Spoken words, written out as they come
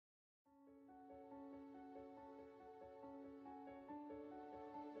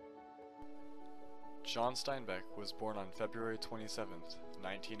John Steinbeck was born on February 27,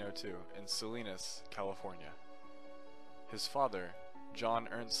 1902 in Salinas, California. His father, John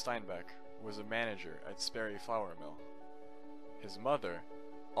Ernst Steinbeck, was a manager at Sperry Flour Mill. His mother,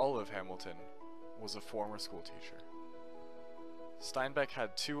 Olive Hamilton, was a former schoolteacher. Steinbeck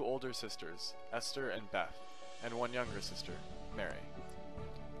had two older sisters, Esther and Beth, and one younger sister, Mary.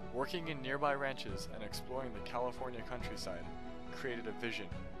 Working in nearby ranches and exploring the California countryside created a vision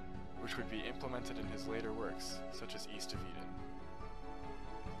which would be implemented in his later works, such as East of Eden.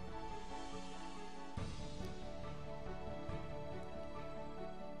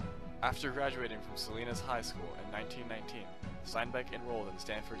 After graduating from Salinas High School in 1919, Steinbeck enrolled in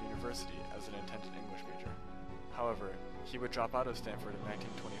Stanford University as an intended English major. However, he would drop out of Stanford in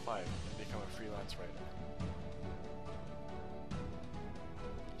 1925 and become a freelance writer.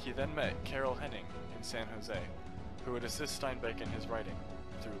 He then met Carol Henning in San Jose, who would assist Steinbeck in his writing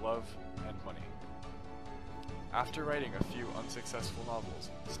through love and money. After writing a few unsuccessful novels,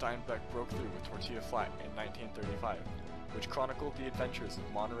 Steinbeck broke through with Tortilla Flat in 1935, which chronicled the adventures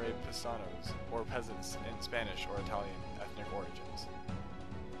of Monterey Paisanos, or peasants in Spanish or Italian ethnic origins.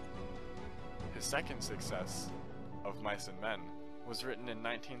 His second success, Of Mice and Men, was written in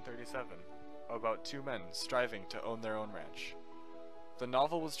 1937, about two men striving to own their own ranch. The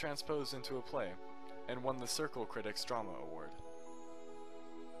novel was transposed into a play, and won the Circle Critics Drama Award.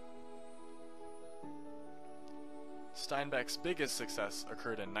 Steinbeck's biggest success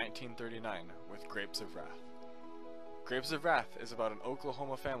occurred in 1939 with Grapes of Wrath. Grapes of Wrath is about an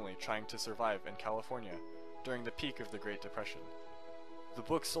Oklahoma family trying to survive in California during the peak of the Great Depression. The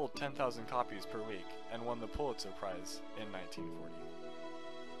book sold 10,000 copies per week and won the Pulitzer Prize in 1940.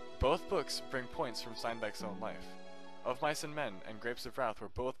 Both books bring points from Steinbeck's own life. Of Mice and Men and Grapes of Wrath were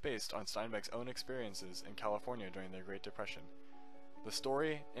both based on Steinbeck's own experiences in California during the Great Depression. The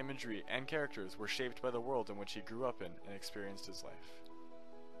story, imagery, and characters were shaped by the world in which he grew up in and experienced his life.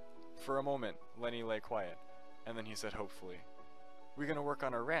 For a moment, Lenny lay quiet, and then he said hopefully, "We're gonna work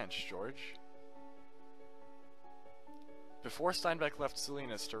on our ranch, George." Before Steinbeck left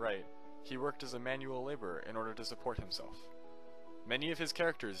Salinas to write, he worked as a manual laborer in order to support himself. Many of his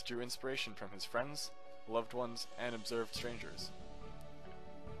characters drew inspiration from his friends, loved ones, and observed strangers.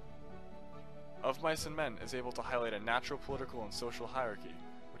 Of Mice and Men is able to highlight a natural political and social hierarchy,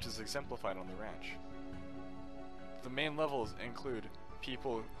 which is exemplified on the ranch. The main levels include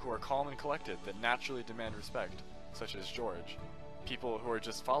people who are calm and collected that naturally demand respect, such as George, people who are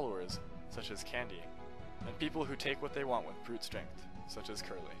just followers, such as Candy, and people who take what they want with brute strength, such as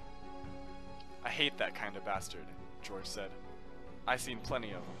Curly. "I hate that kind of bastard," George said. "I seen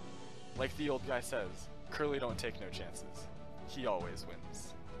plenty of them. Like the old guy says, Curly don't take no chances. He always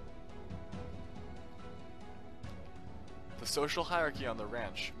wins." The social hierarchy on the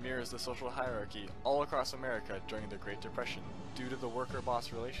ranch mirrors the social hierarchy all across America during the Great Depression due to the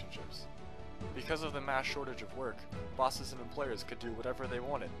worker-boss relationships. Because of the mass shortage of work, bosses and employers could do whatever they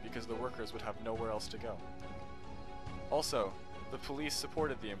wanted because the workers would have nowhere else to go. Also, the police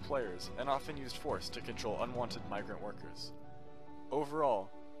supported the employers and often used force to control unwanted migrant workers. Overall,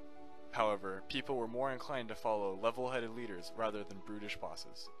 however, people were more inclined to follow level-headed leaders rather than brutish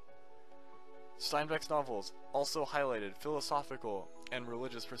bosses. Steinbeck's novels also highlighted philosophical and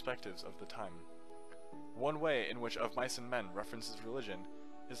religious perspectives of the time. One way in which Of Mice and Men references religion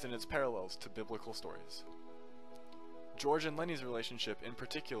is in its parallels to biblical stories. George and Lenny's relationship in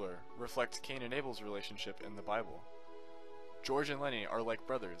particular reflects Cain and Abel's relationship in the Bible. George and Lenny are like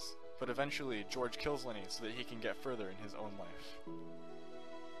brothers, but eventually George kills Lenny so that he can get further in his own life.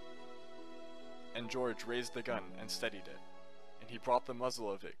 And George raised the gun and steadied it, and he brought the muzzle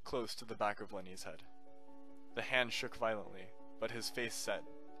of it close to the back of Lenny's head. The hand shook violently, but his face set,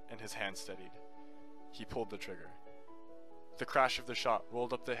 and his hand steadied. He pulled the trigger. The crash of the shot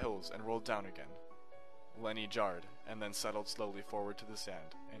rolled up the hills and rolled down again. Lenny jarred, and then settled slowly forward to the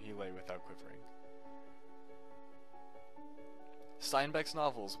sand, and he lay without quivering. Steinbeck's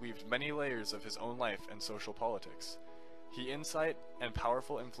novels weaved many layers of his own life and social politics. His insight and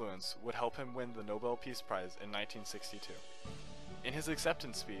powerful influence would help him win the Nobel Peace Prize in 1962. In his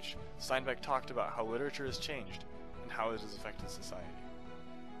acceptance speech, Steinbeck talked about how literature has changed and how it has affected society.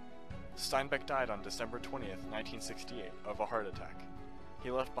 Steinbeck died on December 20th, 1968, of a heart attack.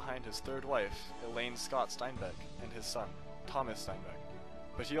 He left behind his third wife, Elaine Scott Steinbeck, and his son, Thomas Steinbeck.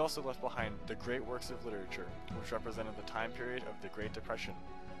 But he also left behind the great works of literature which represented the time period of the Great Depression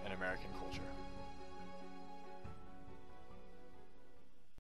in American culture.